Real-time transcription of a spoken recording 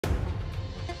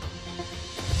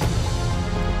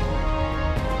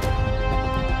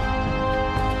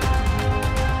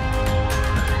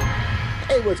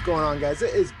Hey, what's going on, guys?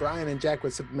 It is Brian and Jack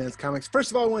with Superman's Comics. First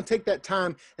of all, I want to take that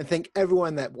time and thank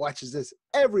everyone that watches this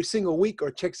every single week or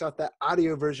checks out that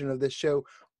audio version of this show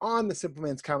on the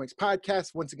Superman's Comics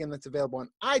podcast. Once again, that's available on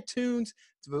iTunes,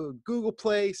 it's available Google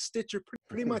Play, Stitcher,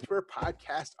 pretty much where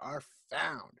podcasts are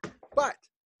found. But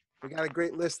we got a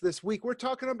great list this week. We're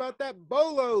talking about that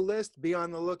Bolo list, Be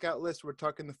on the Lookout list. We're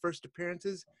talking the first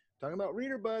appearances, talking about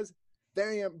reader buzz,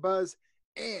 variant buzz,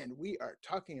 and we are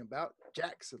talking about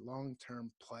Jack's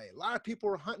long-term play. A lot of people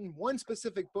are hunting one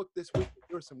specific book this week.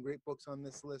 There were some great books on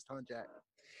this list, huh, Jack?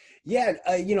 Yeah,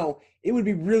 it would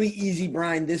be really easy,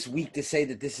 Brian, this week to say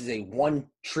that this is a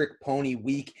one-trick pony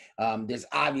week. There's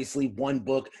obviously one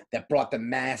book that brought the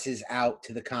masses out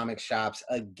to the comic shops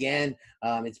again.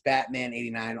 It's Batman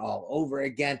 89 all over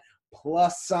again,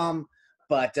 plus some.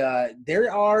 But there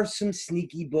are some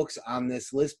sneaky books on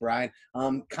this list, Brian,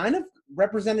 kind of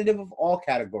representative of all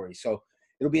categories. So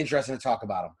it'll be interesting to talk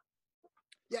about them.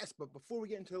 Yes, but before we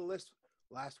get into the list,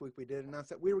 last week we did announce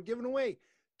that we were giving away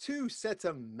 2 sets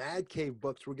of Mad Cave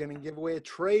books. We're going to give away a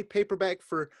trade paperback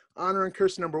for Honor and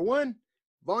Curse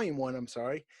Volume 1, I'm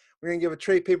sorry. We're going to give a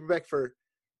trade paperback for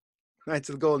Knights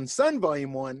of the Golden Sun,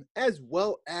 Volume 1, as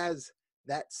well as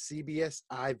that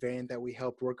CBSI variant that we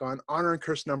helped work on, Honor and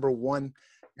Curse #1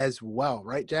 as well.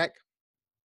 Right, Jack?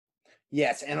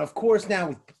 Yes, and of course now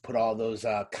we put all those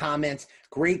comments,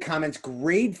 great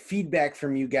feedback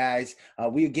from you guys.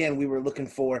 We were looking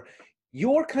for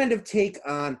your kind of take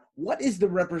on what is the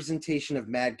representation of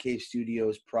Mad Cave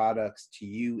Studios products to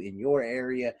you in your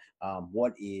area.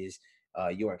 What is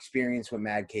your experience with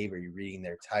Mad Cave? Are you reading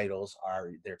their titles? Are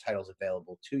their titles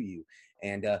available to you?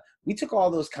 And we took all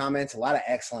those comments, a lot of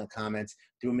excellent comments,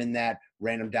 threw them in that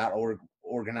random.org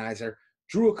organizer,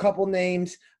 drew a couple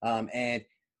names, and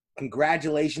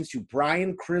congratulations to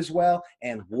Brian Criswell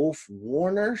and Wolf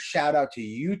Warner. Shout out to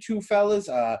you two fellas.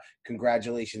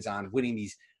 Congratulations on winning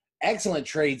these excellent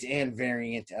trades and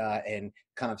variant and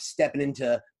kind of stepping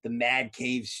into the Mad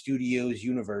Cave Studios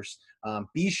universe.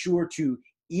 Be sure to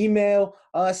email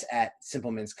us at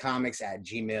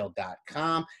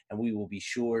simplemanscomics@gmail.com, and we will be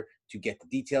sure to get the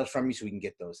details from you so we can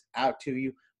get those out to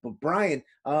you. But Brian,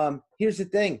 here's the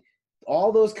thing.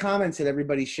 All those comments that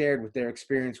everybody shared with their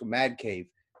experience with Mad Cave,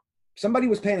 somebody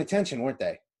was paying attention, weren't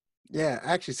they? Yeah,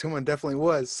 actually someone definitely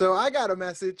was. So I got a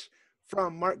message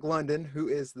from Mark London, who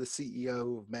is the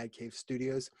CEO of Mad Cave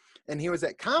Studios, and he was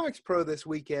at Comics Pro this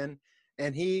weekend,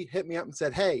 and he hit me up and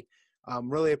said, hey,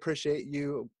 really appreciate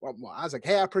you. Well, I was like,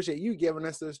 hey, I appreciate you giving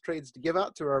us those trades to give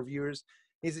out to our viewers.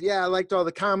 He said, yeah, I liked all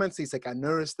the comments. He's like, I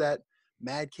noticed that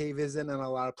Mad Cave isn't in a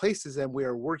lot of places, and we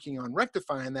are working on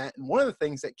rectifying that. And one of the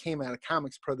things that came out of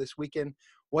Comics Pro this weekend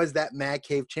was that Mad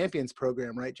Cave Champions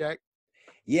program, right, Jack?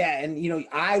 Yeah, and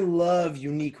I love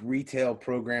unique retail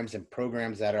programs and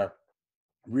programs that are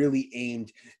really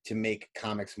aimed to make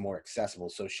comics more accessible.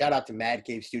 So shout out to Mad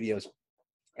Cave Studios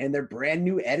and their brand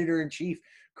new editor-in-chief,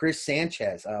 Chris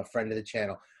Sanchez, a friend of the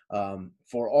channel,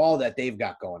 for all that they've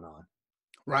got going on.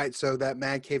 Right, so that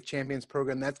Mad Cave Champions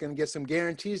program, that's going to give some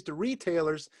guarantees to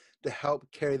retailers to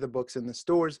help carry the books in the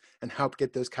stores and help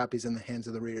get those copies in the hands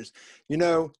of the readers.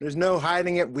 There's no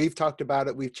hiding it. We've talked about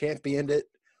it. We've championed it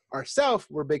ourselves.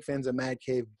 We're big fans of Mad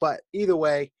Cave. But either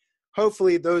way,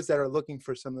 hopefully those that are looking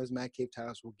for some of those Mad Cave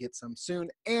titles will get some soon.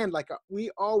 And like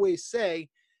we always say,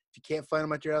 if you can't find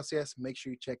them at your LCS, make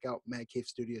sure you check out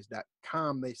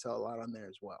madcavestudios.com. They sell a lot on there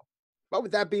as well. But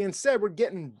with that being said, we're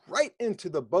getting right into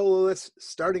the Bolo list,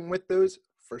 starting with those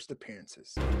first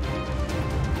appearances.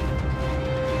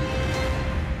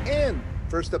 And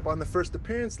first up on the first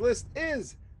appearance list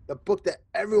is the book that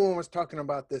everyone was talking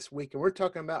about this week, and we're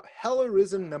talking about Hell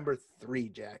Arisen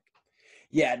 #3, Jack.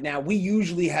 Yeah, now we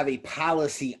usually have a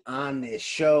policy on this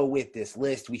show with this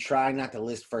list. We try not to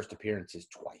list first appearances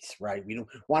twice, right? We don't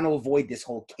want to avoid this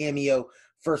whole cameo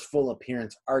first full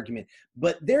appearance argument.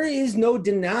 But there is no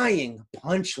denying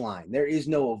Punchline. There is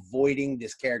no avoiding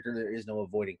this character. There is no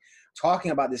avoiding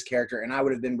talking about this character. And I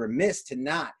would have been remiss to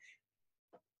not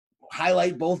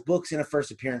highlight both books in a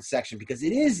first appearance section, because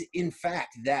it is, in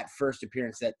fact, that first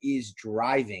appearance that is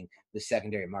driving the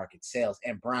secondary market sales.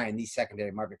 And Brian, these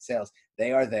secondary market sales,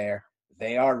 they are there,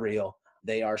 they are real,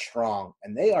 they are strong,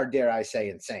 and they are, dare I say,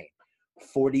 insane.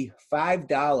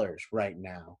 $45 right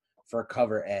now for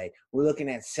cover A. We're looking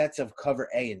at sets of cover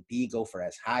A and B go for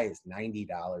as high as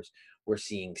 $90. We're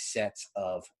seeing sets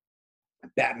of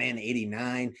Batman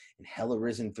 89 and Hell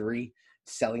Arisen 3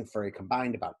 selling for a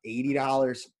combined about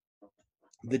 $80.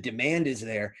 The demand is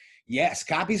there. Yes,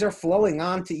 copies are flowing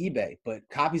onto eBay, but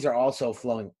copies are also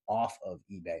flowing off of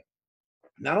eBay.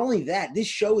 Not only that, this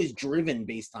show is driven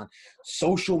based on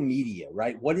social media,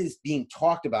 right? What is being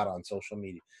talked about on social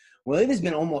media? Well, it has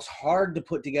been almost hard to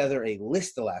put together a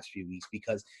list the last few weeks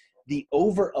because the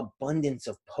overabundance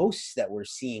of posts that we're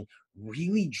seeing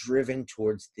really driven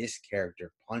towards this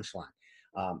character, Punchline.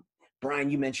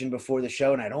 Brian, you mentioned before the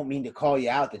show, and I don't mean to call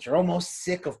you out, that you're almost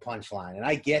sick of Punchline. And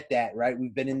I get that, right?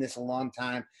 We've been in this a long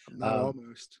time. I'm not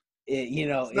almost.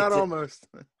 It's not almost.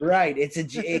 Right.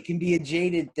 It can be a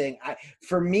jaded thing.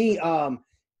 For me,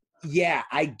 yeah,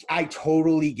 I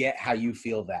totally get how you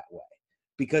feel that way,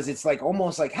 because it's like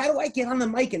almost like, how do I get on the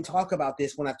mic and talk about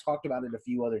this when I've talked about it a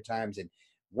few other times, and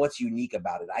what's unique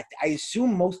about it? I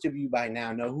assume most of you by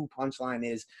now know who Punchline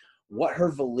is, what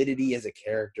her validity as a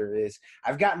character is.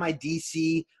 I've got my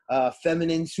DC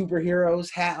feminine superheroes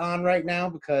hat on right now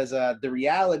because the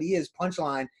reality is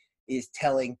Punchline is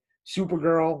telling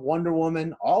Supergirl, Wonder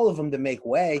Woman, all of them to make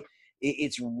way.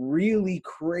 It's really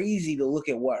crazy to look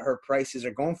at what her prices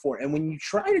are going for. And when you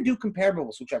try to do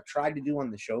comparables, which I've tried to do on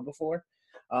the show before,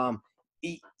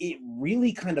 it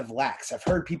really kind of lacks. I've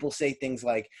heard people say things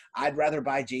like, I'd rather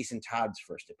buy Jason Todd's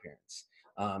first appearance.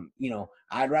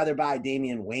 I'd rather buy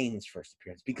Damian Wayne's first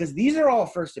appearance, because these are all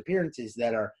first appearances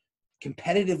that are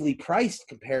competitively priced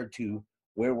compared to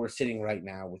where we're sitting right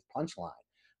now with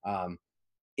Punchline.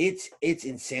 It's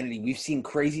insanity. We've seen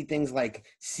crazy things like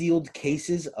sealed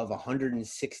cases of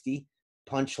 160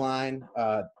 Punchline,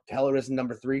 Hellerism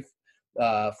number 3,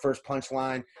 first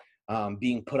Punchline,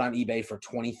 being put on eBay for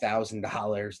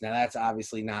 $20,000. Now that's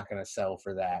obviously not going to sell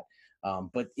for that,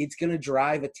 but it's going to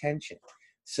drive attention.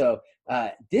 So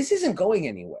this isn't going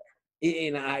anywhere.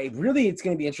 And it's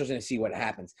going to be interesting to see what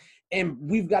happens. And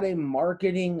we've got a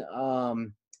marketing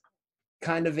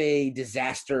kind of a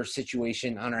disaster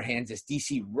situation on our hands as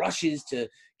DC rushes to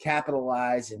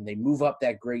capitalize, and they move up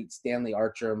that great Stanley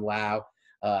Archer and Lau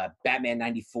Batman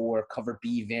 94 cover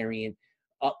B variant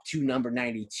up to number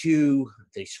 92.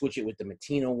 They switch it with the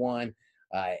Matina one.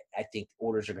 I think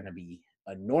orders are going to be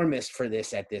enormous for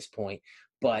this at this point,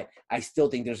 but I still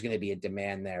think there's going to be a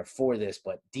demand there for this.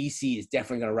 But DC is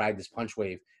definitely going to ride this punch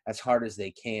wave as hard as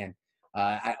they can.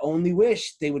 I only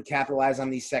wish they would capitalize on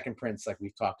these second prints like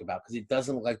we've talked about, because it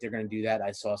doesn't look like they're going to do that.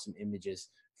 I saw some images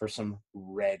for some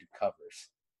red covers.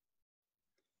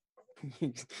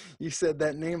 You said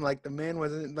that name like the man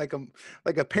wasn't like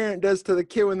a parent does to the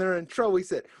kid when they're in trouble. He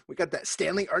said, "We got that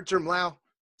Stanley Archer Lau.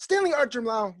 Stanley Archer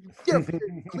Lau. Get up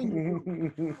here, clean your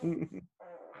room."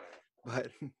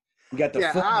 But you got the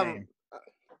full name.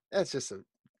 That's just a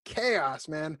chaos,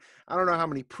 man. I don't know how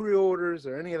many pre-orders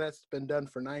or any of that's been done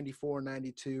for 94,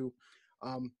 92.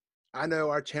 I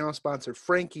know our channel sponsor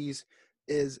Frankie's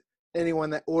is anyone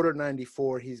that ordered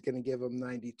 94, he's going to give them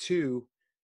 92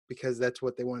 because that's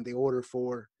what they wanted the order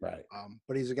for. Right.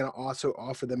 But he's going to also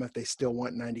offer them, if they still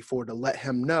want 94, to let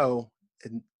him know,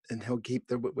 and he'll keep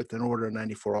them with an order of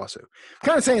 94 also. I'm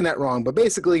kind of saying that wrong, but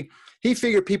basically he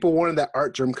figured people wanted that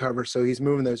art germ cover, so he's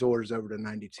moving those orders over to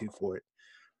 92 for it.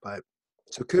 But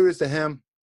so kudos to him.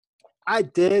 I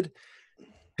did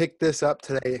pick this up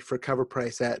today for cover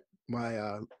price at my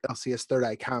LCS Third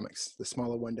Eye Comics, the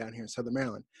smaller one down here in Southern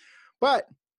Maryland. But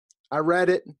I read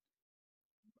it.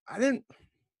 I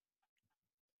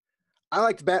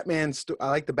liked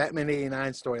the Batman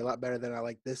 89 story a lot better than I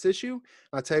like this issue. And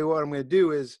I'll tell you what I'm going to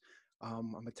do is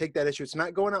I'm going to take that issue. It's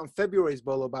not going out in February's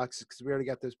Bolo boxes because we already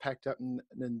got those packed up and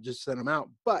then just sent them out.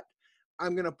 But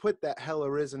I'm going to put that Hell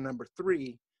Arisen number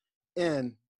 3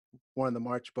 in one of the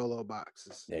March Bolo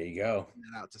boxes. There you go. Send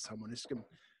that out to someone. It's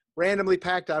randomly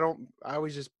packed. I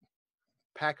always just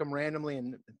pack them randomly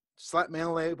and slap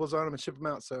mail labels on them and ship them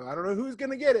out. So I don't know who's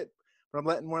going to get it, but I'm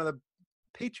letting one of the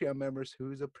Patreon members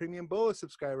who's a premium Bolo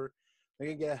subscriber, they're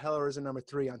going to get a Hell Arisen number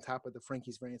 3 on top of the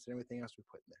Frankie's variants and everything else we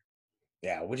put in there.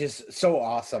 Yeah, which is so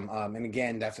awesome. And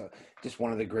again, that's just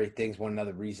one of the great things, one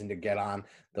another reason to get on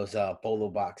those Bolo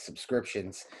box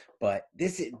subscriptions. But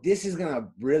this is going to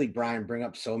really, Brian, bring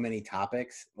up so many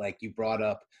topics. Like you brought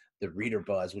up the reader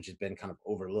buzz, which has been kind of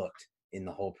overlooked in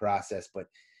the whole process. But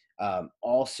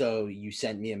also you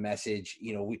sent me a message.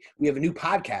 You know, we have a new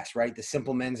podcast, right? The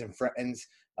Simple Men's and Friends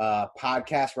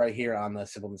podcast right here on the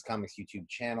Simple Men's Comics YouTube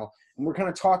channel. And we're kind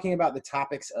of talking about the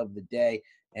topics of the day.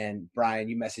 And Brian,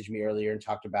 you messaged me earlier and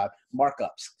talked about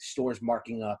markups, stores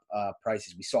marking up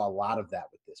prices. We saw a lot of that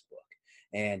with this book.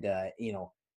 And,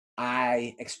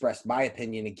 I expressed my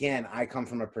opinion. Again, I come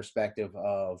from a perspective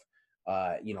of,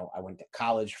 I went to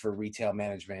college for retail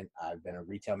management. I've been a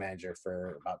retail manager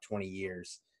for about 20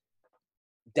 years.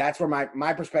 That's where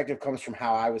my perspective comes from,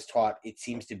 how I was taught. It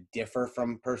seems to differ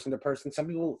from person to person. Some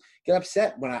people get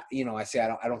upset when I say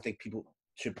I don't think people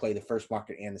should play the first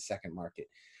market and the second market.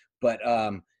 But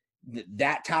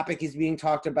that topic is being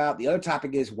talked about. The other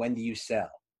topic is, when do you sell,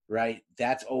 right?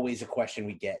 That's always a question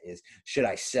we get is, should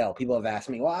I sell? People have asked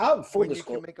me, well, I'll full When you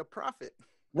disclosure. can make a profit.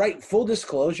 Right, full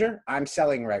disclosure, I'm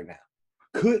selling right now.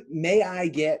 May I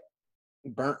get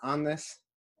burnt on this?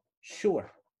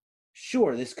 Sure,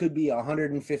 this could be a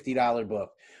 $150 book,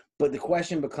 but the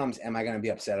question becomes, am I going to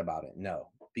be upset about it? No,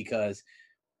 because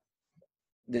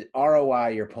the ROI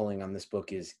you're pulling on this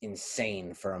book is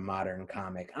insane for a modern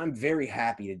comic. I'm very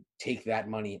happy to take that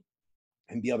money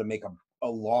and be able to make a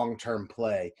long-term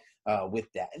play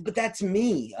with that. But that's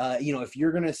me. If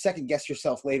you're going to second guess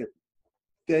yourself later,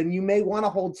 then you may want to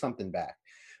hold something back.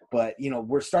 But,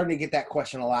 we're starting to get that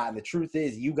question a lot. And the truth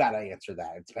is, you got to answer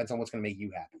that. It depends on what's going to make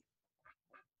you happy.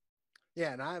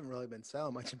 Yeah, and I haven't really been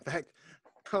selling much. In fact,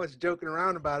 I was joking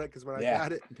around about it because when I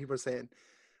got it, and people were saying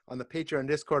on the Patreon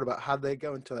Discord about how they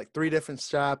go into like 3 different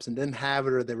shops and didn't have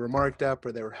it, or they were marked up,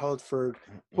 or they were held for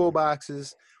pull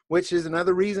boxes, which is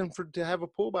another reason to have a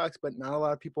pull box. But not a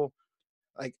lot of people,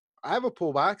 like, I have a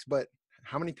pull box, but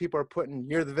how many people are putting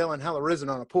You're the Villain, Hell Arisen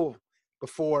on a pull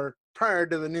prior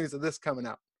to the news of this coming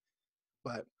out?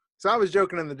 But so I was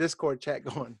joking in the Discord chat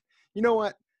going, you know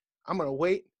what? I'm going to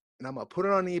wait and I'm going to put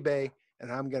it on eBay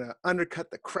and I'm going to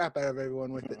undercut the crap out of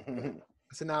everyone with it.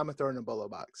 So now I'm going to throw it in a Bolo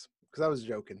box because I was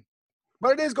joking.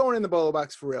 But it is going in the Bolo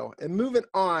box for real. And moving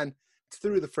on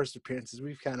through the first appearances,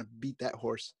 we've kind of beat that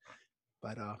horse.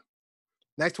 But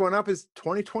next one up is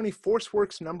 2020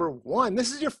 ForceWorks #1.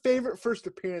 This is your favorite first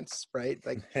appearance, right?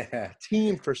 Like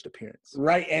team first appearance.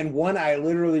 Right. And one I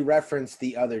literally referenced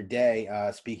the other day,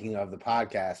 speaking of the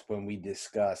podcast, when we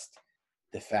discussed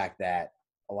the fact that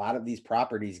a lot of these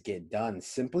properties get done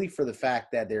simply for the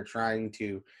fact that they're trying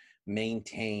to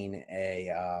maintain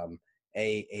a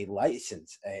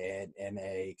license and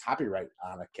a copyright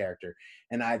on a character.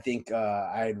 And I think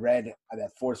I had read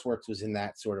that ForceWorks was in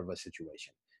that sort of a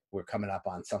situation. We're coming up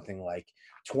on something like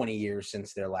 20 years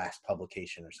since their last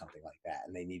publication or something like that,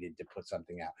 and they needed to put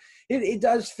something out. It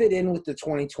does fit in with the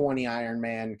 2020 Iron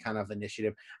Man kind of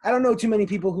initiative. I don't know too many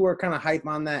people who are kind of hype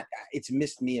on that. It's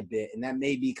missed me a bit, and that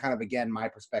may be kind of, again, my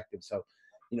perspective. So,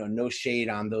 no shade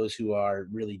on those who are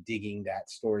really digging that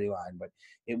storyline, but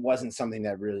it wasn't something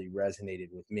that really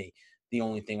resonated with me. The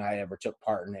only thing I ever took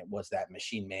part in it was that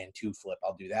Machine Man 2 flip.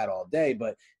 I'll do that all day,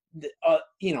 but,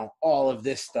 all of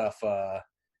this stuff,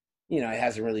 it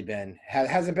hasn't really been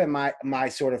my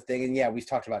sort of thing. And yeah, we've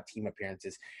talked about team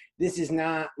appearances. This is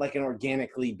not like an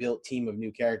organically built team of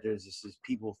new characters. This is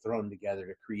people thrown together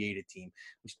to create a team,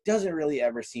 which doesn't really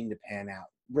ever seem to pan out.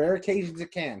 Rare occasions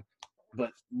it can,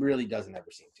 but really doesn't ever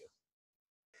seem to.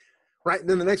 Right.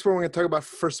 Then the next one we're going to talk about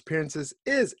for first appearances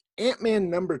is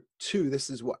Ant-Man #2. This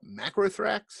is what,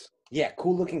 Macrothrax? Yeah,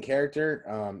 cool looking character.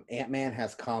 Ant-Man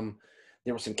has come.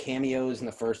 There were some cameos in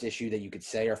the first issue that you could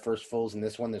say are first fulls. In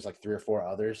this one, there's like 3 or 4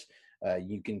 others.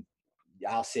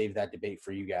 I'll save that debate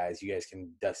for you guys. You guys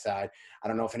can decide. I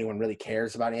don't know if anyone really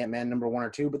cares about Ant-Man #1 or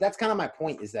 2, but that's kind of my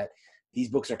point, is that these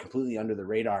books are completely under the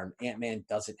radar, and Ant-Man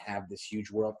doesn't have this huge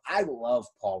world. I love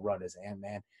Paul Rudd as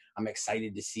Ant-Man. I'm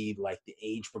excited to see like the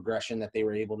age progression that they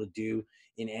were able to do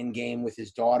in Endgame with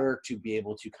his daughter, to be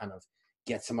able to kind of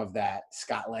get some of that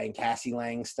Scott Lang, Cassie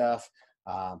Lang stuff.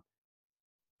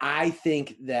 I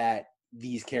think that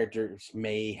these characters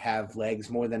may have legs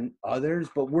more than others,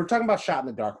 but we're talking about shot in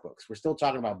the dark books. We're still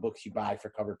talking about books you buy for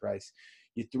cover price,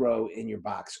 you throw in your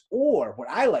box. Or what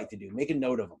I like to do, make a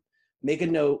note of them. Make a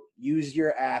note, use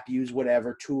your app, use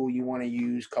whatever tool you want to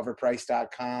use,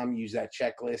 coverprice.com, use that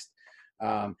checklist.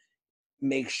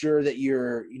 Make sure that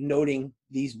you're noting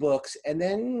these books, and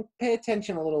then pay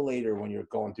attention a little later when you're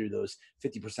going through those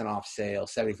 50% off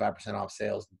sales, 75% off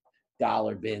sales,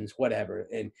 dollar bins, whatever.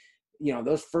 And,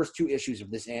 those first 2 issues of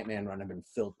this Ant-Man run have been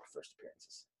filled with first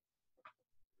appearances.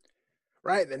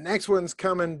 Right. The next one's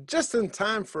coming just in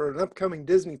time for an upcoming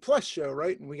Disney Plus show,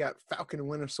 right? And we got Falcon and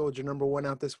Winter Soldier #1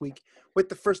 out this week with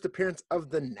the first appearance of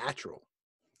the Natural.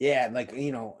 Yeah,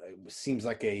 it seems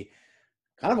like a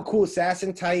kind of a cool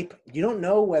assassin type. You don't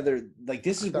know whether,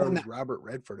 this is one that Robert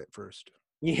Redford at first.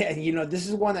 Yeah, this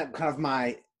is one that kind of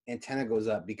my antenna goes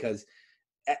up, because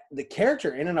the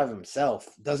character in and of himself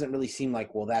doesn't really seem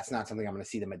like, well, that's not something I'm going to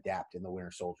see them adapt in the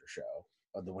Winter Soldier show,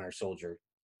 or the Winter Soldier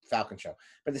Falcon show.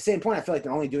 But at the same point, I feel like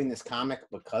they're only doing this comic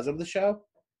because of the show.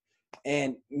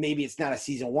 And maybe it's not a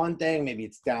season 1 thing. Maybe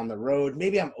it's down the road.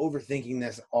 Maybe I'm overthinking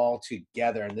this all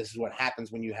together. And this is what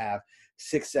happens when you have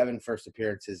 6, 7 first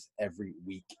appearances every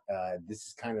week. This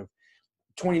is kind of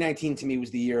 2019 to me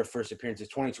was the year of first appearances.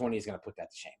 2020 is going to put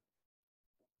that to shame.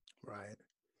 Right.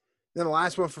 Then the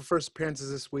last one for first appearances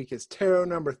this week is Tarot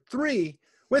 #3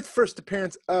 with first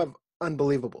appearance of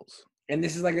Unbelievables. And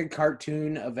this is like a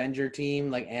cartoon Avenger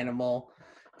team, like Animal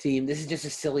team. This is just a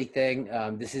silly thing.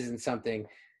 This isn't something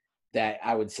that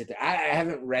I would sit there. I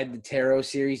haven't read the Tarot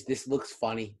series. This looks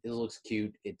funny. This looks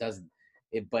cute. It doesn't.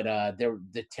 But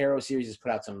the Tarot series has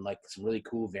put out some really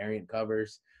cool variant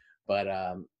covers. But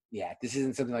yeah, this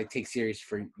isn't something like take serious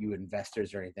for you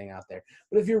investors or anything out there.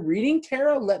 But if you're reading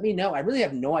Tarot, let me know. I really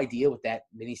have no idea what that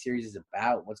miniseries is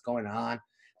about, what's going on.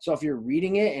 So if you're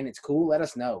reading it and it's cool, let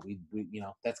us know. We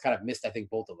that's kind of missed, I think,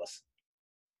 both of us.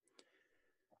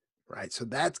 Right, so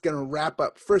that's going to wrap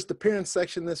up first appearance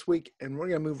section this week, and we're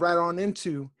going to move right on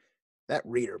into that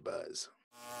reader buzz.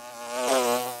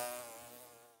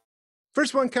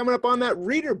 First one coming up on that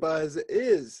reader buzz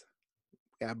is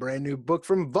got a brand new book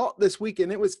from Vault this week,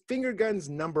 and it was Finger Guns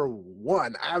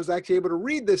 #1. I was actually able to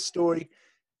read this story,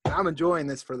 and I'm enjoying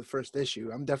this for the first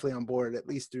issue. I'm definitely on board, at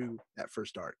least through that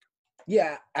first arc.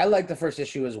 Yeah, I like the first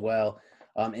issue as well.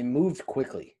 It moved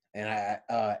quickly, and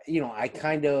I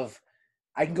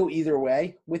can go either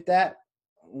way with that.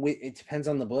 It depends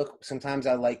on the book. Sometimes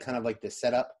I like kind of like the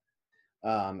setup,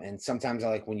 and sometimes I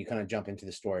like when you kind of jump into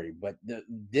the story. But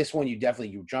this one,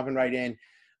 you're jumping right in.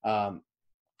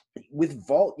 With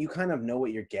Vault, you kind of know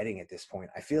what you're getting at this point.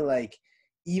 I feel like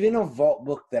even a Vault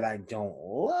book that I don't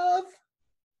love,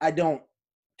 I don't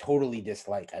totally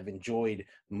dislike. I've enjoyed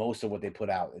most of what they put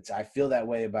out. I feel that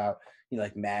way about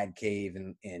like Mad Cave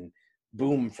and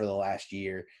Boom for the last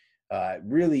year.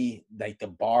 Really, like the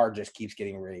bar just keeps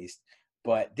getting raised.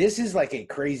 But this is like a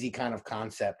crazy kind of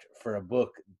concept for a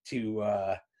book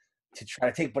to try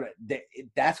to take. But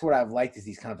that's what I've liked is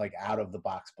these kind of like out of the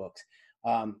box books.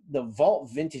 The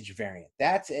Vault Vintage variant,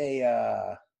 that's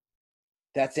an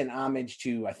homage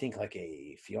to, I think, like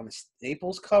a Fiona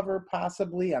Staples cover,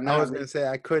 possibly. I was going to say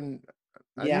I couldn't.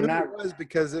 Yeah, I knew it was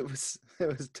because it was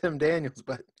Tim Daniels,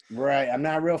 but right. I'm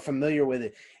not real familiar with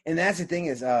it, and that's the thing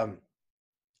is,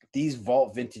 these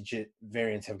Vault Vintage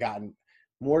variants have gotten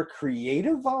more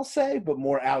creative, I'll say, but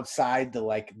more outside the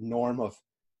like norm of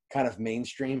kind of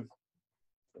mainstream.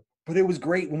 But it was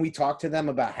great when we talked to them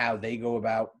about how they go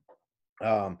about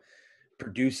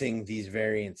producing these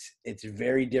variants. It's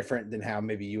very different than how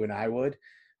maybe you and I would,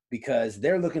 because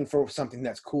they're looking for something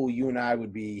that's cool. You and I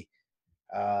would be,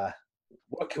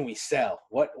 what can we sell?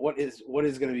 What is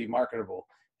going to be marketable?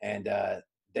 And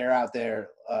they're out there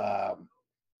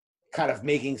kind of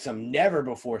making some never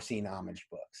before seen homage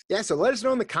books. Yeah, so let us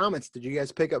know in the comments. Did you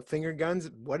guys pick up Finger Guns?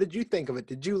 What did you think of it?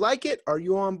 Did you like it? Are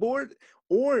you on board?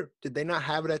 Or did they not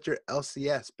have it at your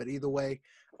LCS? But either way,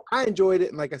 I enjoyed it.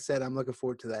 And like I said, I'm looking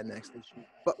forward to that next issue.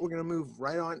 But we're going to move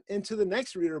right on into the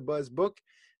next Reader Buzz book.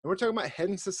 And we're talking about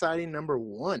Hidden Society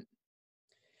 #1.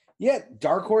 Yeah,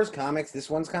 Dark Horse Comics. This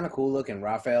one's kind of cool looking.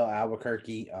 Raphael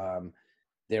Albuquerque.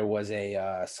 There was a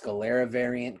Scalera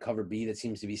variant, cover B, that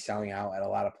seems to be selling out at a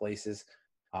lot of places.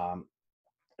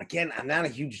 Again, I'm not a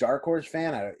huge Dark Horse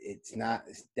fan. It's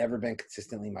never been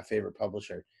consistently my favorite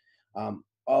publisher.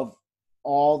 Of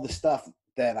all the stuff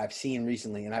that I've seen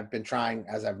recently, and I've been trying,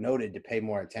 as I've noted, to pay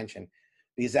more attention,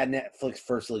 because that Netflix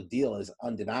first look deal is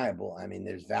undeniable. I mean,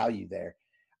 there's value there.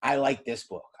 I like this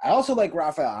book. I also like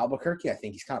Raphael Albuquerque. I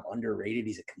think he's kind of underrated.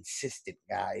 He's a consistent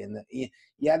guy. And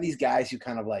you have these guys who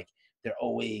kind of like, they're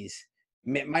always,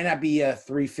 might not be a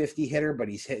 350 hitter, but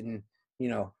he's hitting,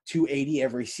 280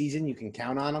 every season. You can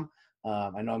count on him.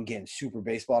 I know I'm getting super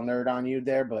baseball nerd on you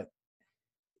there, but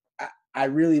I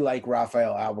really like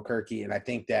Raphael Albuquerque. And I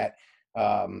think that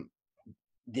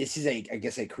this is I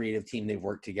guess a creative team. They've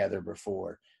worked together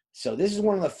before. So this is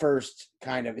one of the first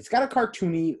it's got a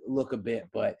cartoony look a bit,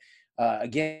 but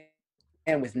again,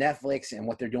 and with Netflix and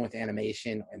what they're doing with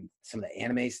animation and some of the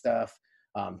anime stuff,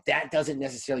 that doesn't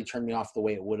necessarily turn me off the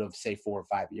way it would have, say, 4 or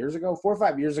 5 years ago. 4 or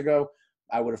 5 years ago,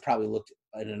 I would have probably looked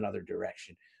in another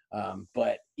direction.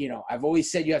 But, I've always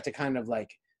said you have to kind of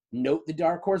like note the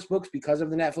Dark Horse books because of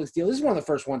the Netflix deal. This is one of the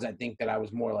first ones I think that I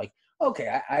was more like,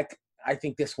 okay, I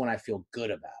think this one I feel good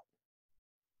about.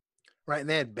 Right, and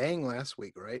they had Bang last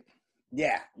week, right?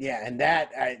 Yeah, and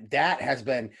that has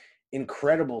been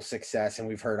incredible success, and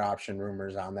we've heard option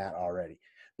rumors on that already.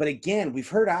 But again, we've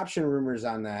heard option rumors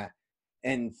on that,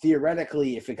 and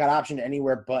theoretically, if it got optioned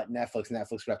anywhere but Netflix would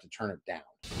have to turn it down.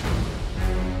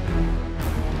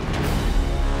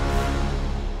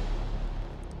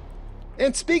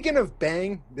 And speaking of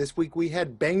Bang, this week we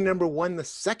had Bang #1, the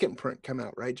second print, come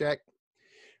out, right, Jack?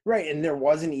 Right, and there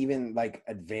wasn't even like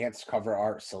advanced cover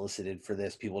art solicited for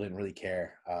this. People didn't really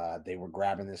care. They were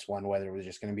grabbing this one, whether it was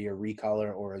just going to be a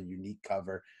recolor or a unique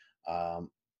cover. To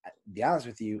be honest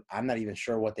with you, I'm not even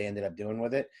sure what they ended up doing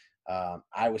with it.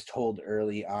 I was told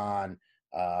early on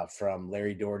from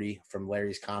Larry Doherty from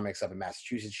Larry's Comics up in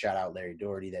Massachusetts, shout out Larry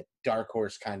Doherty, that Dark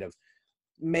Horse kind of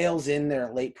mails in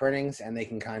their late printings and they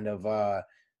can kind of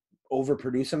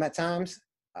overproduce them at times.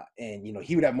 And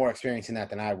he would have more experience in that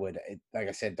than I would. Like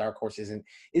I said, Dark Horse isn't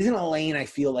a lane I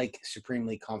feel like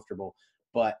supremely comfortable.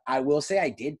 But I will say I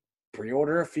did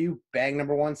pre-order a few Bang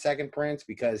 #1 second prints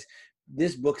because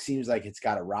this book seems like it's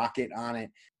got a rocket on it.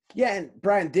 Yeah, and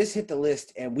Brian, this hit the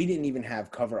list, and we didn't even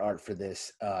have cover art for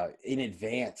this in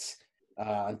advance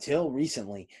until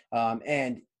recently.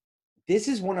 And this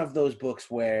is one of those books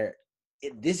where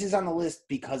this is on the list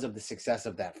because of the success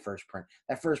of that first print.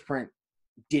 That first print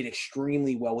did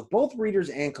extremely well with both readers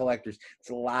and collectors. It's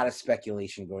a lot of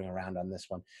speculation going around on this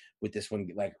one. With this one,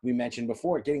 like we mentioned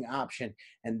before, getting optioned,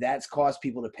 and that's caused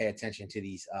people to pay attention to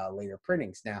these later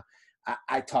printings. Now,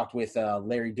 I talked with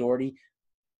Larry Doherty,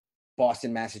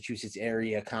 Boston, Massachusetts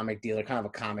area comic dealer, kind of a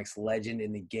comics legend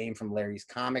in the game from Larry's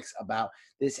Comics, about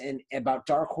this and about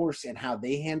Dark Horse and how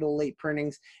they handle late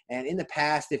printings. And in the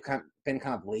past, they've been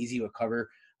kind of lazy with cover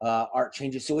art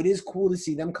changes. So it is cool to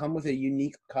see them come with a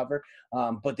unique cover,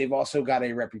 but they've also got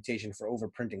a reputation for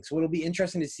overprinting. So it'll be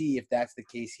interesting to see if that's the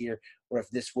case here, or if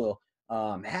this will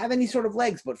have any sort of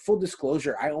legs. But full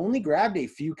disclosure, I only grabbed a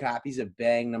few copies of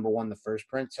Bang #1, the first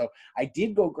print. So I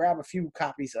did go grab a few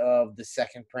copies of the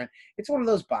second print. It's one of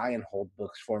those buy and hold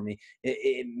books for me.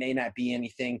 It may not be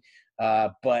anything,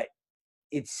 but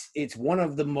it's one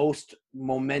of the most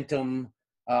momentum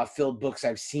filled books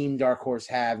I've seen Dark Horse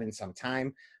have in some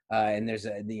time. And there's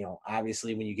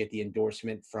obviously when you get the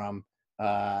endorsement from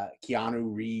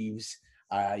Keanu Reeves,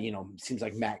 seems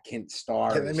like Matt Kint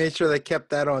stars. Yeah, they made sure they kept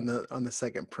that on the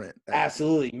second print.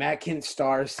 Absolutely. Matt Kint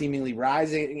stars seemingly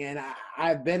rising. And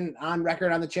I've been on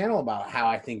record on the channel about how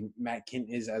I think Matt Kint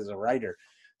is as a writer.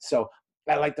 So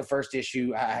I like the first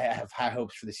issue. I have high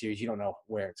hopes for the series. You don't know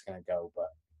where it's going to go,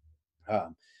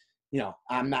 but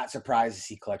I'm not surprised to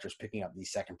see collectors picking up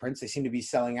these second prints. They seem to be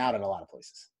selling out at a lot of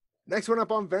places. Next one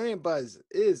up on Variant Buzz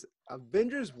is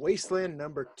Avengers Wasteland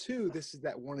 #2. This is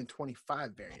that 1 in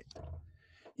 25 variant.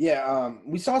 Yeah,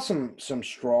 we saw some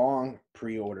strong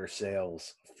pre-order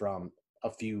sales from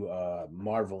a few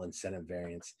Marvel incentive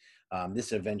variants.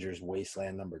 This Avengers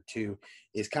Wasteland #2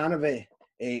 is kind of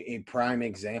a prime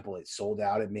example. It sold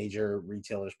out at major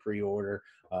retailers pre-order.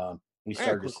 I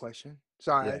have a quick question.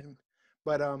 Sorry, yeah.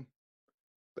 but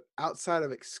outside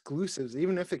of exclusives,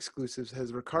 even if exclusives,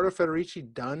 has Riccardo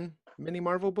Federici done many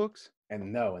Marvel books?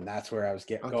 And no, and that's where I was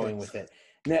going with it.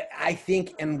 Now, I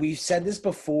think, and we've said this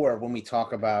before when we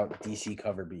talk about DC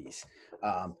cover Bs,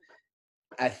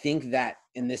 I think that,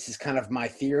 and this is kind of my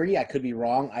theory, I could be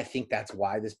wrong, I think that's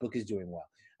why this book is doing well.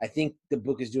 I think the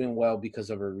book is doing well because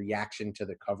of a reaction to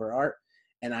the cover art.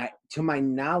 And to my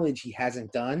knowledge, he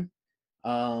hasn't done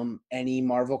any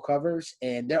Marvel covers.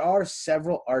 And there are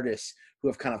several artists who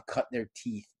have kind of cut their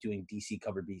teeth doing DC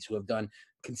cover Bs, who have done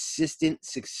consistent,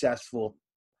 successful,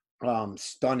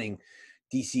 stunning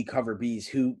DC cover Bs,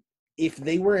 who, if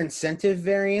they were incentive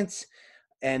variants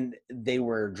and they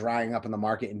were drying up in the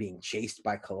market and being chased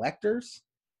by collectors,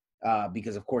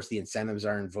 because of course the incentives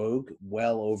are in vogue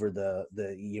well over the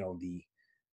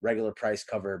regular price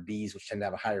cover Bs, which tend to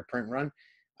have a higher print run.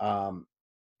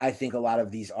 I think a lot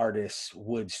of these artists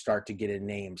would start to get a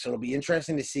name. So it'll be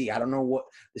interesting to see. I don't know what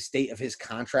the state of his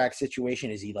contract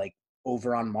situation is. He like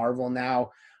over on Marvel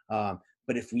now?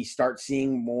 But if we start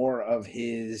seeing more of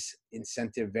his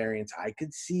incentive variants, I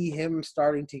could see him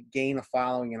starting to gain a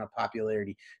following and a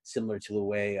popularity similar to the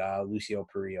way Lucio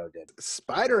Perillo did.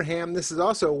 Spider-Ham, this is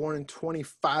also 1 in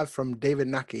 25 from David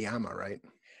Nakayama, right?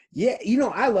 Yeah,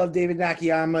 I love David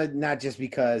Nakayama, not just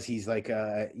because he's like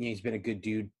he's been a good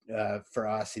dude for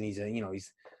us, and he's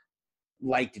he's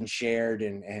liked and shared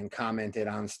and commented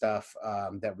on stuff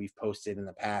that we've posted in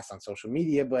the past on social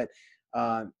media, but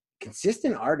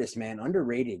consistent artist, man,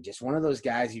 underrated. Just one of those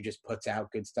guys who just puts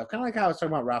out good stuff, kind of like how I was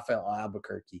talking about Raphael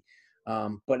Albuquerque.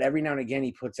 But every now and again,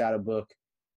 he puts out a book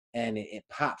and it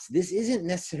pops. This isn't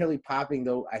necessarily popping,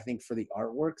 though, I think, for the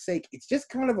artwork's sake. It's just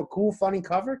kind of a cool, funny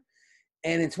cover.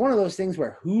 And it's one of those things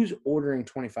where who's ordering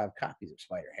 25 copies of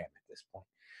Spider-Ham at this point?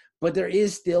 But there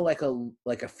is still like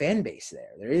a fan base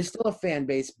there. There is still a fan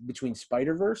base between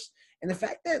Spider-Verse and the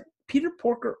fact that Peter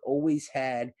Porker always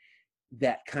had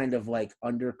that kind of like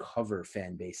undercover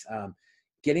fan base.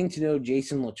 Getting to know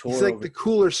Jason Latour. He's like the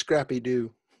cooler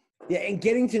Scrappy-Doo. Yeah, and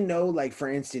getting to know, like, for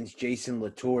instance, Jason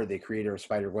Latour, the creator of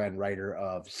Spider-Gwen, writer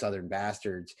of Southern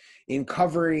Bastards, in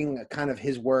covering kind of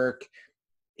his work,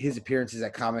 his appearances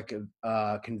at comic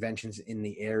conventions in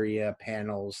the area,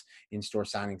 panels, in-store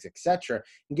signings, etc.,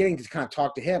 and getting to kind of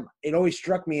talk to him, it always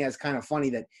struck me as kind of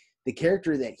funny that the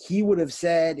character that he would have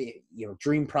said,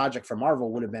 dream project for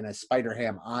Marvel would have been a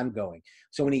Spider-Ham ongoing.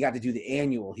 So when he got to do the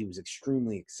annual, he was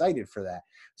extremely excited for that.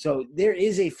 So there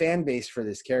is a fan base for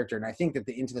this character. And I think that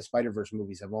the Into the Spider-Verse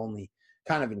movies have only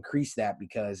kind of increased that,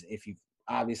 because if you've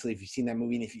seen that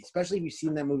movie, and especially if you've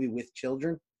seen that movie with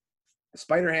children,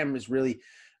 Spider-Ham is really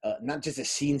not just a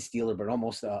scene stealer, but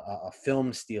almost a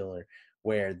film stealer,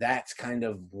 where that's kind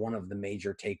of one of the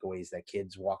major takeaways that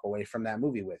kids walk away from that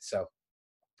movie with. So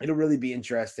it'll really be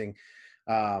interesting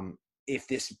if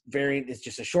this variant is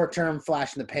just a short-term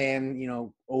flash in the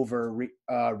pan, over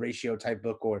ratio type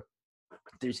book, or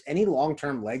if there's any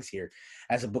long-term legs here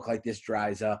as a book like this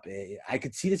dries up. I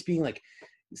could see this being like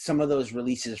some of those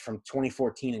releases from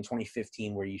 2014 and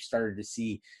 2015 where you started to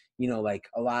see, like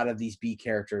a lot of these B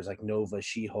characters like Nova,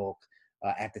 She-Hulk.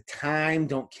 At the time,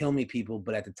 don't kill me, people,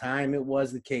 but at the time it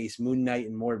was the case, Moon Knight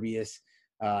and Morbius,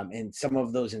 and some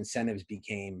of those incentives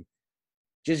became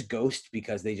just ghost,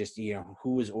 because they just,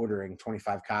 who was ordering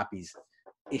 25 copies,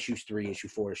 issues 3, issue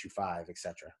 4, issue 5,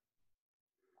 etc.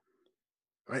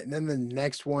 All right, and then the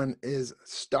next one is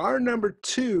Star number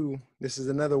 2. This is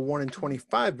another 1 in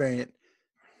 25 variant,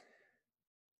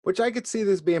 which I could see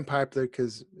this being popular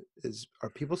because are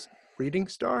people reading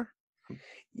Star?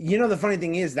 The funny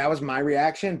thing is, that was my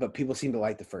reaction, but people seem to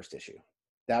like the first issue.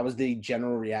 That was the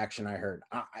general reaction I heard.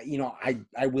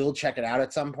 I will check it out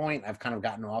at some point. I've kind of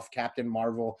gotten off Captain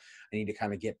Marvel. I need to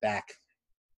kind of get back,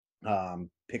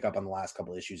 pick up on the last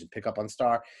couple issues and pick up on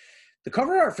Star. The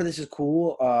cover art for this is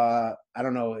cool. I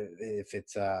don't know if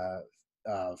it's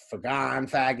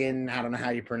Fagan. I don't know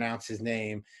how you pronounce his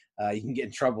name. You can get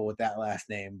in trouble with that last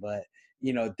name, but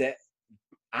that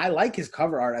I like his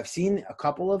cover art. I've seen a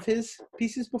couple of his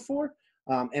pieces before.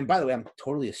 And by the way, I'm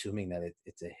totally assuming that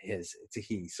it's a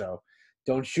he. So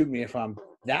don't shoot me if I'm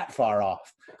that far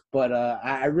off. But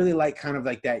I really like kind of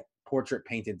like that portrait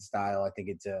painted style. I think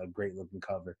it's a great looking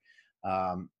cover.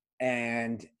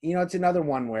 And it's another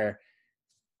one where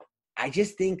I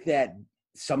just think that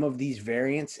some of these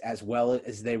variants, as well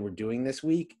as they were doing this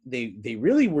week, they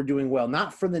really were doing well,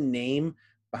 not for the name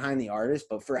behind the artist,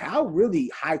 but for how really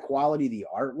high quality the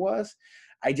art was.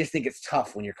 I just think it's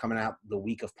tough when you're coming out the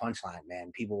week of Punchline,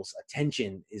 man. People's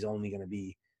attention is only going to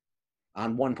be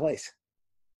on one place.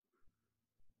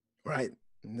 Right.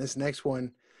 And this next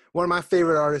one of my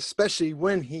favorite artists, especially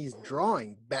when he's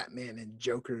drawing Batman and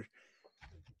Joker.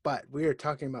 But we are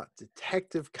talking about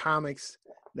Detective Comics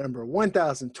number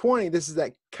 1020. This is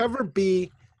that cover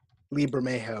B, Lee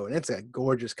Bermejo, and it's a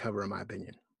gorgeous cover in my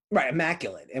opinion. Right,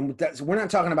 immaculate. And we're not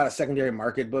talking about a secondary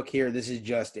market book here. This is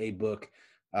just a book.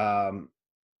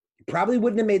 Probably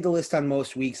wouldn't have made the list on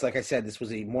most weeks. Like I said, this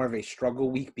was more of a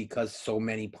struggle week because so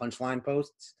many Punchline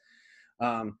posts.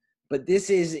 But this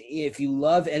is, if you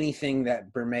love anything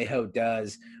that Bermejo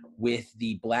does with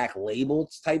the black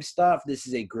labeled type stuff, this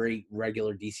is a great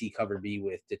regular DC cover B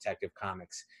with Detective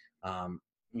Comics.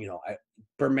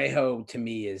 Bermejo to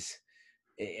me is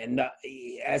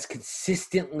as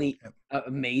consistently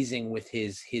amazing with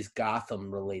his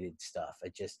Gotham related stuff.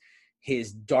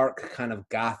 His dark kind of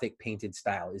gothic painted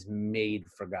style is made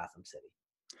for Gotham City.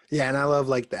 Yeah, and I love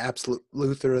like the Absolute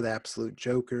Luthor, the Absolute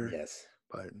Joker. Yes.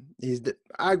 But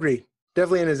I agree.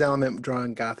 Definitely in his element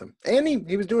drawing Gotham. And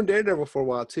he was doing Daredevil for a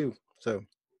while too. So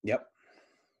yep.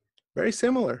 Very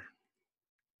similar.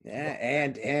 Yeah,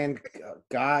 and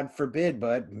God forbid,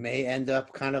 but may end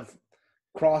up kind of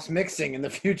cross mixing in the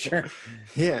future.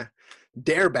 Yeah.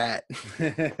 Darebat.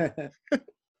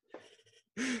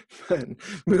 But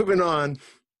moving on.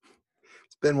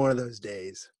 It's been one of those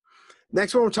days.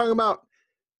 Next one we're talking about.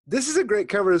 This is a great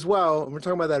cover as well. We're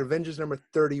talking about that Avengers number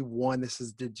 31. This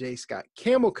is the J. Scott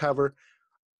Campbell cover.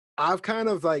 I've kind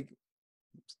of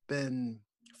been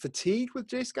fatigued with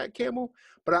J. Scott Campbell,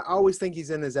 but I always think he's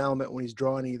in his element when he's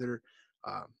drawing either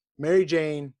Mary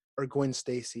Jane or Gwen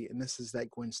Stacy, and this is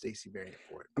that Gwen Stacy variant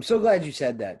for it. I'm so glad you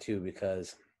said that too,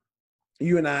 because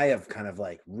you and I have kind of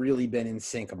really been in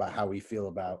sync about how we feel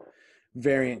about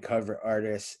variant cover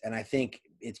artists, and I think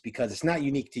it's because it's not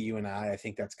unique to you and I. I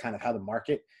think that's kind of how the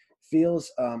market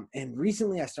feels. And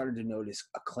recently I started to notice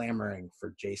a clamoring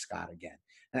for J. Scott again.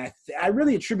 And I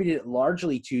really attributed it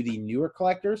largely to the newer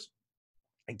collectors.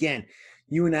 Again,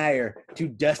 you and I are two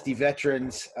dusty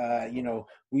veterans.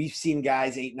 We've seen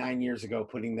guys 8-9 years ago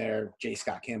putting their J.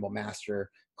 Scott Campbell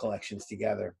master collections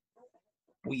together.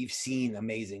 We've seen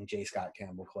amazing J. Scott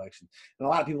Campbell collections. And a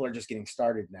lot of people are just getting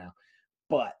started now.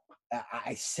 But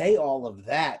I say all of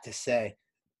that to say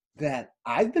that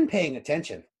I've been paying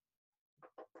attention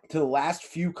to the last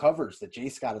few covers that J.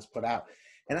 Scott has put out.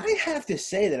 And I have to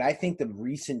say that I think the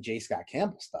recent J. Scott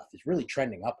Campbell stuff is really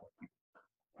trending upward.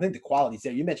 think the quality's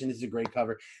there. You mentioned this is a great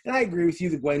cover, and I agree with you.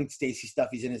 The Gwen Stacy stuff,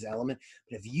 he's in his element.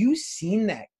 But have you seen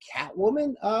that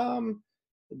Catwoman,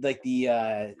 like the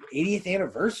 80th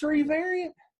anniversary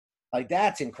variant? Like,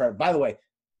 that's incredible. By the way,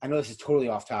 I know this is totally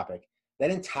off topic.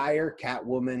 That entire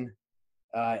Catwoman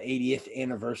 80th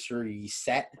anniversary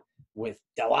set with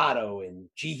Delato and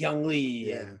Ji Hyung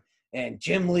Lee and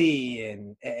Jim Lee,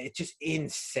 and it's just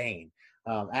insane.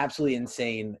 Absolutely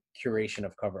insane curation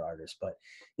of cover artists. But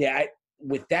yeah,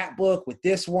 with that book, with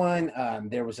this one,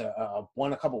 there was a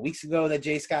one a couple weeks ago that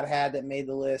J. Scott had that made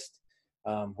the list.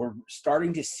 We're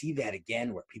starting to see that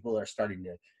again, where people are starting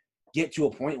to get to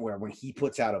a point where when he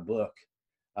puts out a book,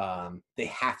 they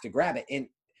have to grab it. And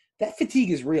that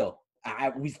fatigue is real.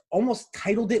 We've almost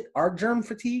titled it art germ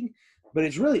fatigue, but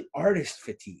it's really artist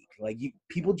fatigue. Like,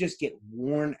 people just get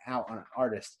worn out on an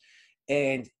artist,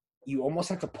 and you almost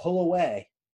have to pull away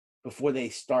before they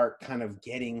start kind of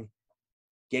getting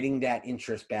that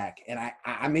interest back. And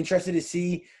I'm interested to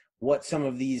see what some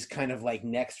of these kind of like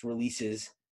next releases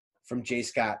from J.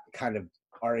 Scott kind of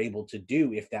are able to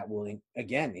do, if that will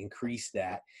again increase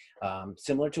that.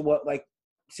 Similar to what, like,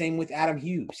 same with Adam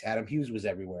Hughes. Adam Hughes was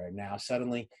everywhere, and now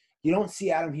suddenly you don't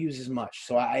see Adam Hughes as much.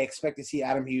 So I expect to see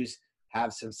Adam Hughes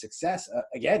have some success.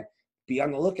 Again, be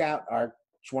on the lookout.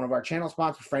 One of our channel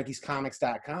sponsors,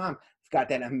 frankiescomics.com, we've got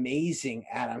that amazing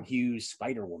Adam Hughes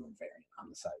Spider-Woman variant on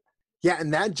the site. Yeah,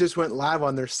 and that just went live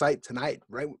on their site tonight,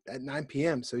 right at 9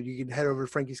 p.m. So you can head over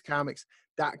to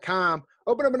frankiescomics.com,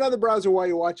 open up another browser while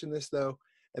you're watching this, though,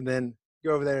 and then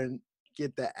go over there and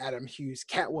get the Adam Hughes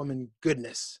Catwoman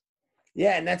goodness.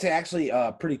 Yeah, and that's actually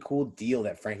a pretty cool deal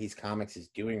that Frankie's Comics is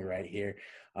doing right here.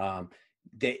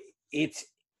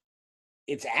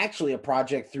 It's actually a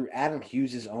project through Adam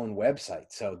Hughes' own website.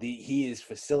 So he is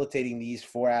facilitating these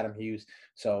for Adam Hughes.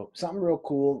 So something real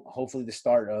cool. Hopefully the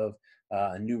start of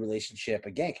a new relationship.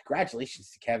 Again,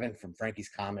 congratulations to Kevin from Frankie's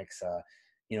Comics.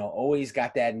 Always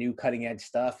got that new cutting edge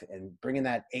stuff, and bringing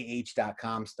that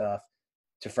AH.com stuff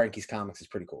to Frankie's Comics is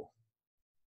pretty cool.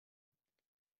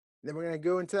 Then we're going to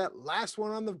go into that last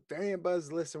one on the Variant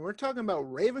Buzz list, and we're talking about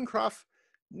Ravencroft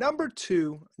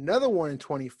 #2, another 1 in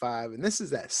 25, and this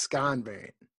is that Scon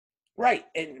variant. Right,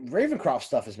 and Ravencroft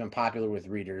stuff has been popular with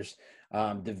readers.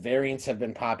 The variants have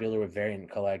been popular with variant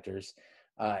collectors.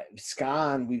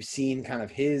 Scon, we've seen kind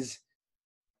of his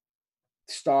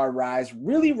star rise,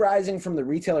 really rising from the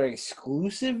retailer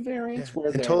exclusive variants,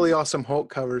 where and totally awesome Hulk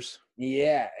covers.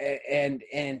 Yeah, and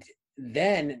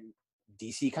then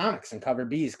DC Comics and cover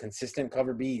Bs, consistent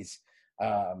cover Bs.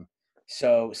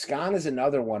 So Scon is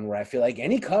another one where I feel like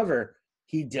any cover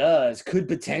he does could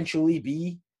potentially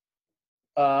be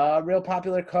a real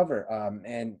popular cover.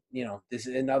 And this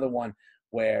is another one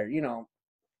where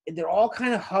they're all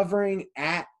kind of hovering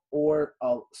at or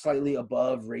slightly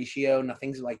above ratio.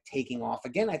 Nothing's like taking off.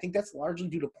 Again, I think that's largely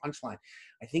due to Punchline.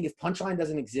 I think if Punchline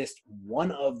doesn't exist,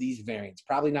 one of these variants,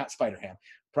 probably not Spider-Ham,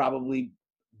 probably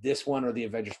this one or the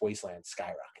Avengers Wasteland,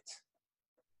 skyrockets.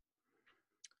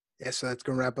 Yeah, so that's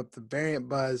going to wrap up the Variant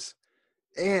Buzz.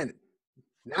 And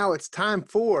now it's time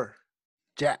for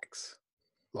Jack's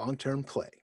long-term play.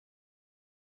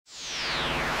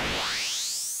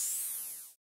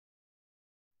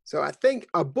 So I think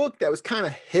a book that was kind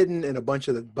of hidden in a bunch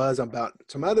of the buzz about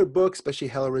some other books, especially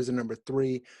Hell Arisen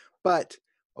 #3, but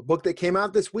a book that came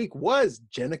out this week was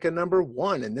Jenica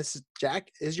 #1, and this is,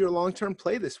 Jack, is your long-term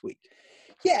play this week.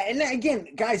 Yeah, and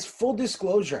again, guys, full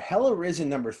disclosure, Hell Arisen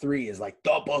 #3 is like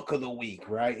the book of the week,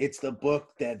 right? It's the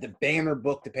book, the banner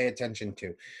book to pay attention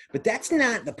to. But that's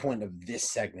not the point of this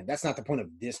segment. That's not the point of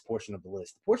this portion of the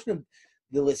list. The portion of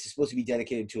the list is supposed to be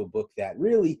dedicated to a book that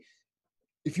really,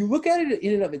 if you look at it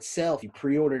in and of itself, you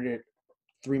pre-ordered it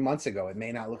 3 months ago, it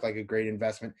may not look like a great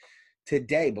investment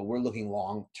today, but we're looking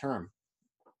long term.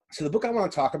 So the book I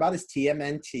want to talk about is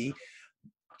TMNT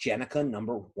Jenica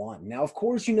 #1. Now, of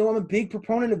course, I'm a big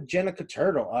proponent of Jenica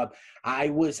Turtle. I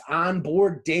was on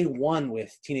board day one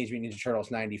with Teenage Mutant Ninja Turtles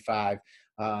 '95.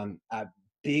 A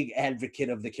big advocate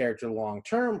of the character long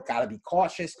term. Got to be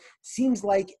cautious. Seems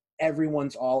like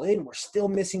everyone's all in. We're still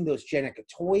missing those Jenica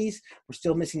toys. We're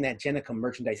still missing that Jenica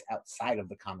merchandise outside of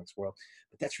the comics world.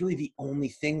 But that's really the only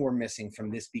thing we're missing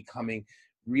from this becoming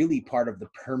really part of the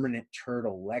permanent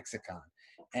Turtle lexicon.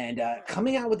 And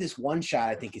coming out with this one shot,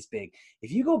 I think, is big.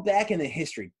 If you go back in the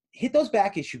history, hit those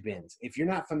back issue bins. If you're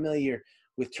not familiar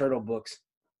with Turtle books,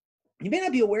 you may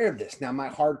not be aware of this. Now, my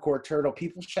hardcore Turtle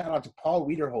people, shout out to Paul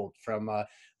Wiederholt from the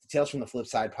Tales from the Flip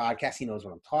Side podcast. He knows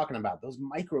what I'm talking about. Those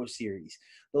micro series,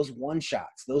 those one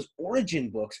shots, those origin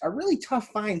books are really tough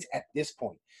finds at this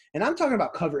point. And I'm talking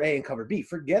about cover A and cover B.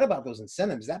 Forget about those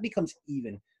incentives. That becomes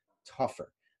even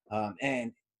tougher.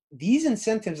 And these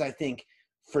incentives, I think,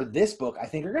 for this book, I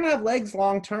think are going to have legs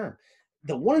long term.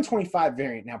 The 1 in 25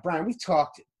 variant. Now, Brian, we've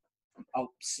talked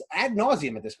ad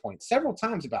nauseum at this point several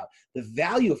times about the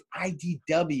value of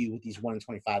IDW with these 1 in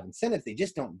 25 incentives. They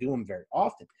just don't do them very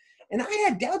often. And I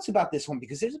had doubts about this one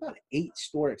because there's about 8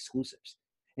 store exclusives.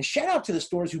 And shout out to the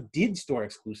stores who did store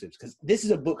exclusives, because this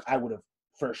is a book I would have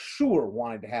for sure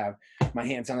wanted to have my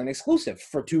hands on an exclusive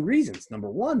for 2 reasons. Number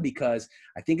one, because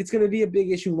I think it's going to be a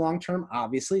big issue long-term.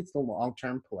 Obviously, it's the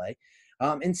long-term play.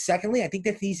 And secondly, I think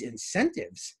that these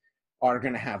incentives are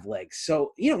going to have legs.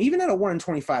 So, even at a 1 in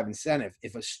 25 incentive,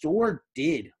 if a store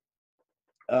did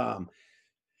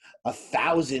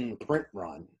 1,000 print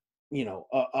run,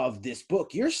 of this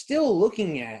book, you're still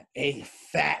looking at a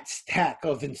fat stack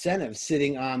of incentives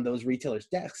sitting on those retailers'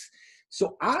 desks.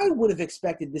 So I would have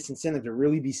expected this incentive to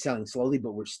really be selling slowly,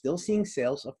 but we're still seeing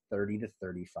sales of $30 to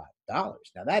 $35. Now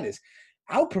that is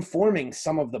outperforming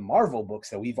some of the Marvel books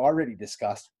that we've already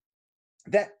discussed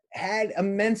that had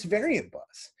immense variant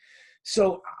buzz.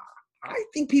 So I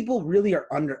think people really are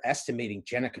underestimating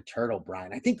Jenica Turtle,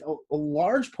 Brian. I think a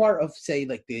large part of, say,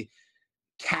 like the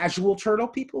casual turtle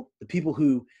people, the people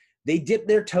who they dipped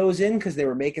their toes in because they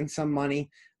were making some money.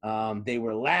 They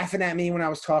were laughing at me when I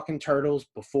was talking turtles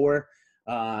before.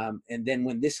 And then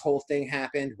when this whole thing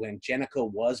happened, when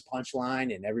Jenica was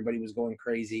Punchline and everybody was going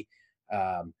crazy,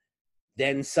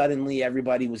 then suddenly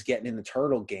everybody was getting in the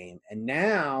turtle game. And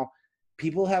now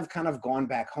people have kind of gone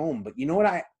back home. But you know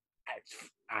what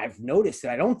I've noticed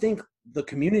that I don't think the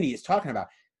community is talking about.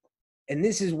 And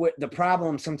this is what the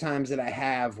problem sometimes that I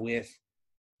have with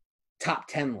top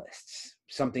 10 lists,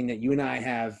 something that you and I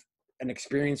have an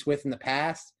experience with in the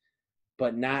past,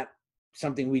 but not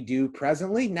something we do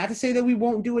presently. Not to say that we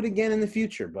won't do it again in the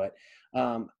future, but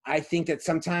I think that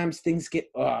sometimes things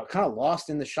get kind of lost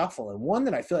in the shuffle. And one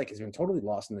that I feel like has been totally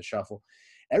lost in the shuffle.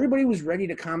 Everybody was ready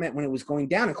to comment when it was going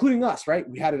down, including us, right?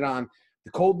 We had it on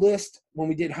the cold list when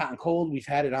we did hot and cold. We've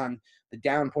had it on the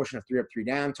down portion of 3 Up, 3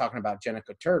 Down, talking about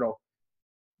Jenica Turtle.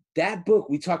 That book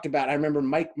we talked about, I remember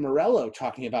Mike Morello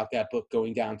talking about that book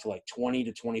going down to like $20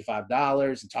 to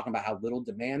 $25 and talking about how little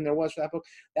demand there was for that book.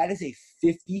 That is a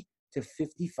 $50 to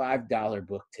 $55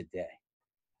 book today.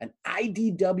 An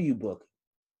IDW book,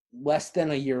 less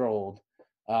than a year old,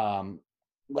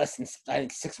 less than, I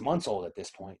think, 6 months old at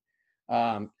this point,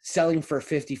 selling for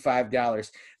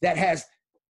 $55. That has,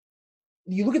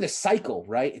 you look at the cycle,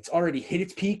 right? It's already hit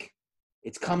its peak.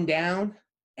 It's come down.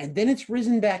 And then it's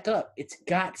risen back up. It's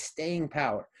got staying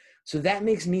power. So that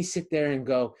makes me sit there and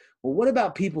go, well, what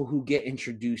about people who get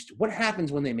introduced? What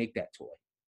happens when they make that toy?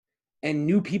 And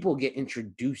new people get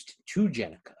introduced to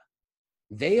Jenica.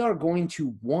 They are going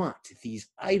to want these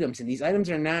items, and these items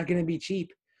are not going to be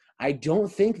cheap. I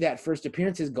don't think that first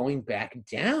appearance is going back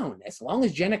down. As long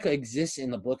as Jenica exists in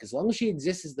the book, as long as she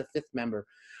exists as the 5th member,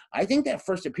 I think that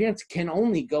first appearance can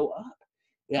only go up.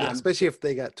 Yeah, especially if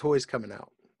they got toys coming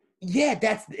out. Yeah,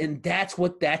 that's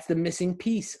the missing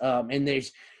piece. And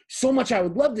there's so much I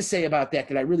would love to say about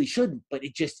that I really shouldn't, but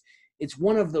it's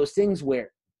one of those things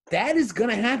where that is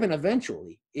going to happen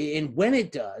eventually. And when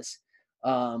it does,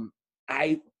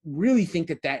 I really think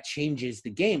that changes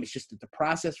the game. It's just that the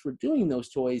process for doing those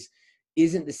toys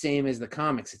isn't the same as the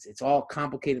comics. It's all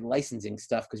complicated licensing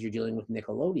stuff because you're dealing with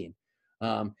Nickelodeon.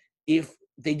 If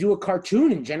they do a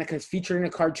cartoon and Jenica is featured in a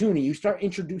cartoon and you start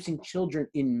introducing children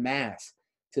in mass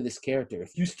to this character,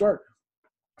 if you start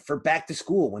for back to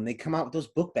school, when they come out with those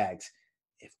book bags,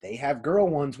 if they have girl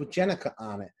ones with Jenica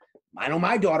on it, I know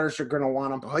my daughters are going to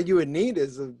want them. All you would need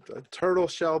is a turtle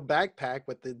shell backpack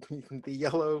with the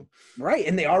yellow. Right.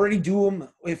 And they already do them.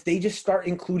 If they just start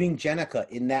including Jenica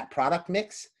in that product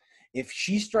mix, if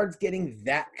she starts getting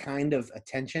that kind of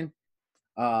attention,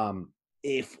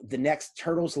 if the next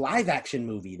Turtles live action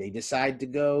movie, they decide to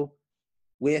go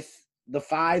with the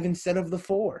 5 instead of the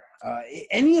 4,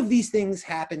 any of these things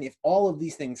happen, if all of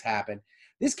these things happen,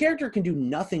 this character can do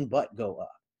nothing but go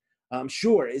up.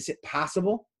 Sure, is it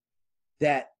possible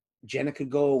that Jenna could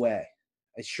go away?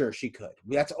 Sure, she could.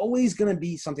 That's always going to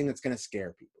be something that's going to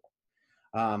scare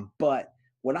people. But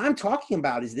what I'm talking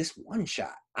about is this one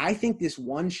shot. I think this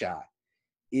one shot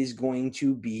is going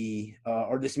to be,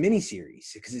 or this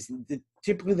mini-series, because it's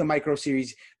typically the micro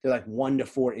series, they're like 1 to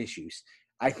 4 issues.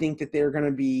 I think that they're going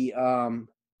to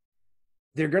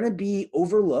be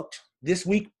overlooked this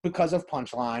week because of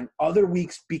Punchline, other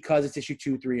weeks because it's issue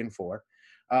 2, 3, and 4.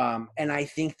 And I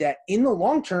think that in the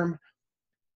long term,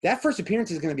 that first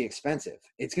appearance is going to be expensive.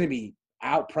 It's going to be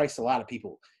outpriced a lot of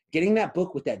people. Getting that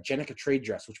book with that Jenica trade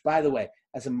dress, which, by the way,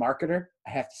 as a marketer, I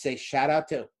have to say shout out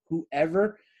to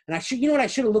whoever. And I should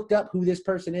have looked up who this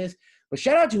person is, but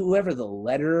shout out to whoever the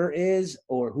letterer is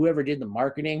or whoever did the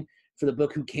marketing for the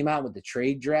book who came out with the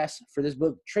trade dress for this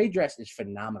book. Trade dress is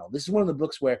phenomenal. This is one of the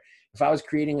books where if I was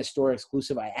creating a store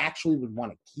exclusive, I actually would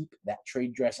want to keep that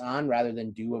trade dress on rather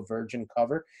than do a virgin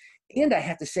cover. And I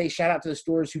have to say, shout out to the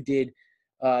stores who did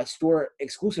store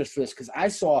exclusives for this, because I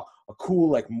saw a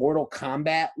cool like Mortal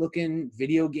Kombat looking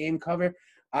video game cover.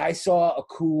 I saw a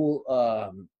cool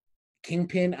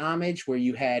Kingpin homage where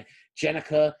you had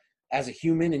Jenica as a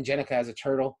human and Jenica as a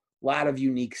turtle. A lot of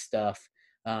unique stuff.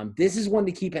 This is one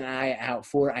to keep an eye out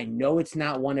for. I know it's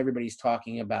not one everybody's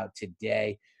talking about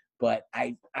today, but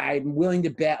I'm willing to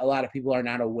bet a lot of people are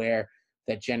not aware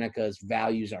that Jenica's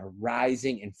values are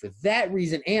rising. And for that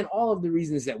reason, and all of the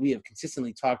reasons that we have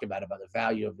consistently talked about the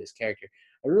value of this character,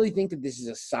 I really think that this is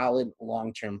a solid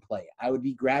long-term play. I would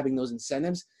be grabbing those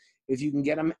incentives if you can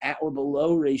get them at or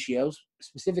below ratios,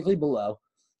 specifically below.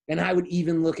 And I would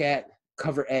even look at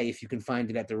cover A if you can find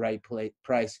it at the right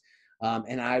price.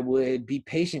 And I would be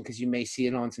patient because you may see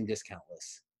it on some discount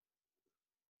lists.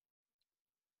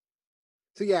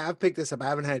 So yeah, I've picked this up. I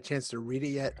haven't had a chance to read it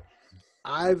yet.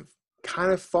 I've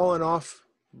kind of fallen off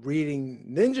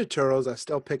reading Ninja Turtles. I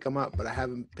still pick them up, but I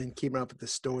haven't been keeping up with the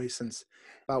story since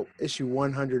about issue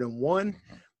 101.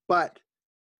 But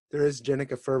there is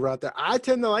Jenica fervor out there. I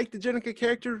tend to like the Jenica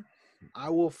character. I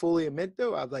will fully admit,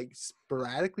 though, I've like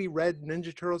sporadically read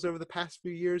Ninja Turtles over the past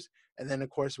few years. And then,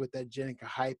 of course, with that Jenica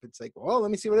hype, it's like, well,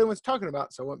 let me see what everyone's talking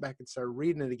about. So I went back and started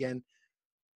reading it again.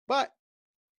 But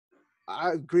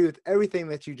I agree with everything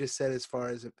that you just said as far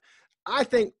as I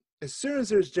think as soon as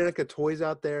there's Jenica toys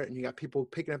out there and you got people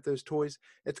picking up those toys,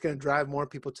 it's going to drive more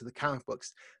people to the comic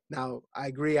books. Now, I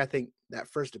agree. I think that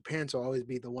first appearance will always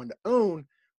be the one to own.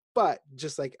 But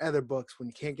just like other books, when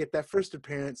you can't get that first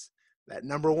appearance, that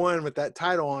number one with that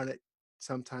title on it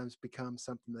sometimes becomes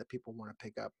something that people want to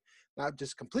pick up. Not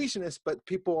just completionists, but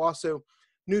people also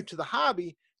new to the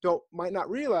hobby might not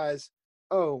realize,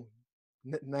 oh,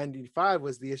 95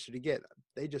 was the issue to get.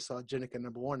 They just saw Jenica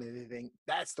number one and they think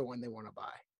that's the one they want to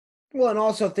buy. Well, and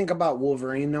also think about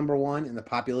Wolverine number one and the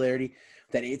popularity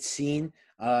that it's seen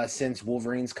since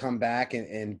Wolverine's come back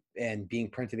and being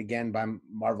printed again by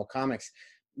Marvel Comics.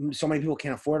 So many people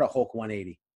can't afford a Hulk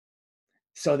 180.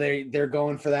 So they're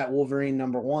going for that Wolverine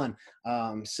number one.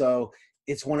 So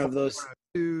it's one of those.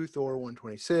 Thor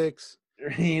 126.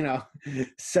 You know,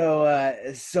 so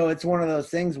it's one of those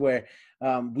things where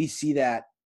we see that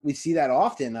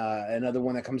often. Another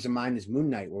one that comes to mind is Moon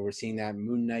Knight, where we're seeing that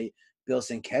Moon Knight Bill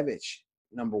Sienkiewicz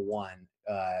number one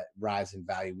rise in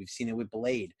value. We've seen it with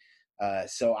Blade.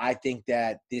 So I think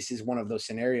that this is one of those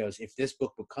scenarios. If this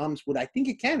book becomes what I think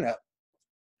it can, a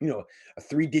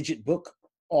 3-digit book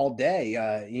all day,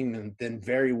 then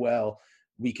very well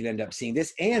we could end up seeing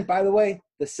this. And by the way,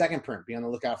 the second print, be on the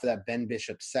lookout for that Ben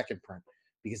Bishop second print,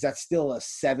 because that's still a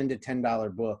 $7 to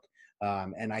 $10 book.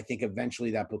 And I think eventually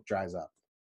that book dries up.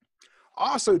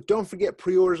 Also, don't forget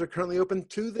pre-orders are currently open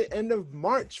to the end of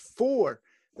March for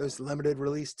those limited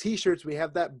release t-shirts. We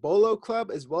have that Bolo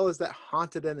Club as well as that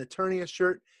Haunted and Eternia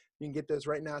shirt. You can get those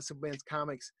right now at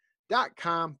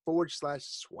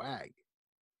simplemancomics.com/swag.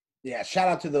 Yeah, shout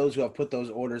out to those who have put those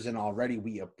orders in already.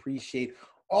 We appreciate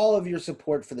all of your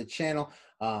support for the channel.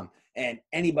 And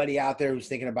anybody out there who's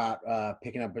thinking about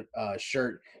picking up a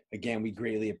shirt, again, we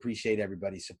greatly appreciate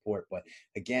everybody's support. But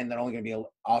again, they're only going to be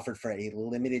offered for a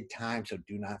limited time, so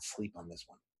do not sleep on this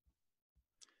one.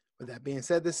 With that being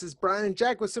said, this is Brian and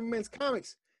Jack with Simpleman's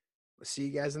Comics. We'll see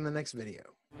you guys in the next video.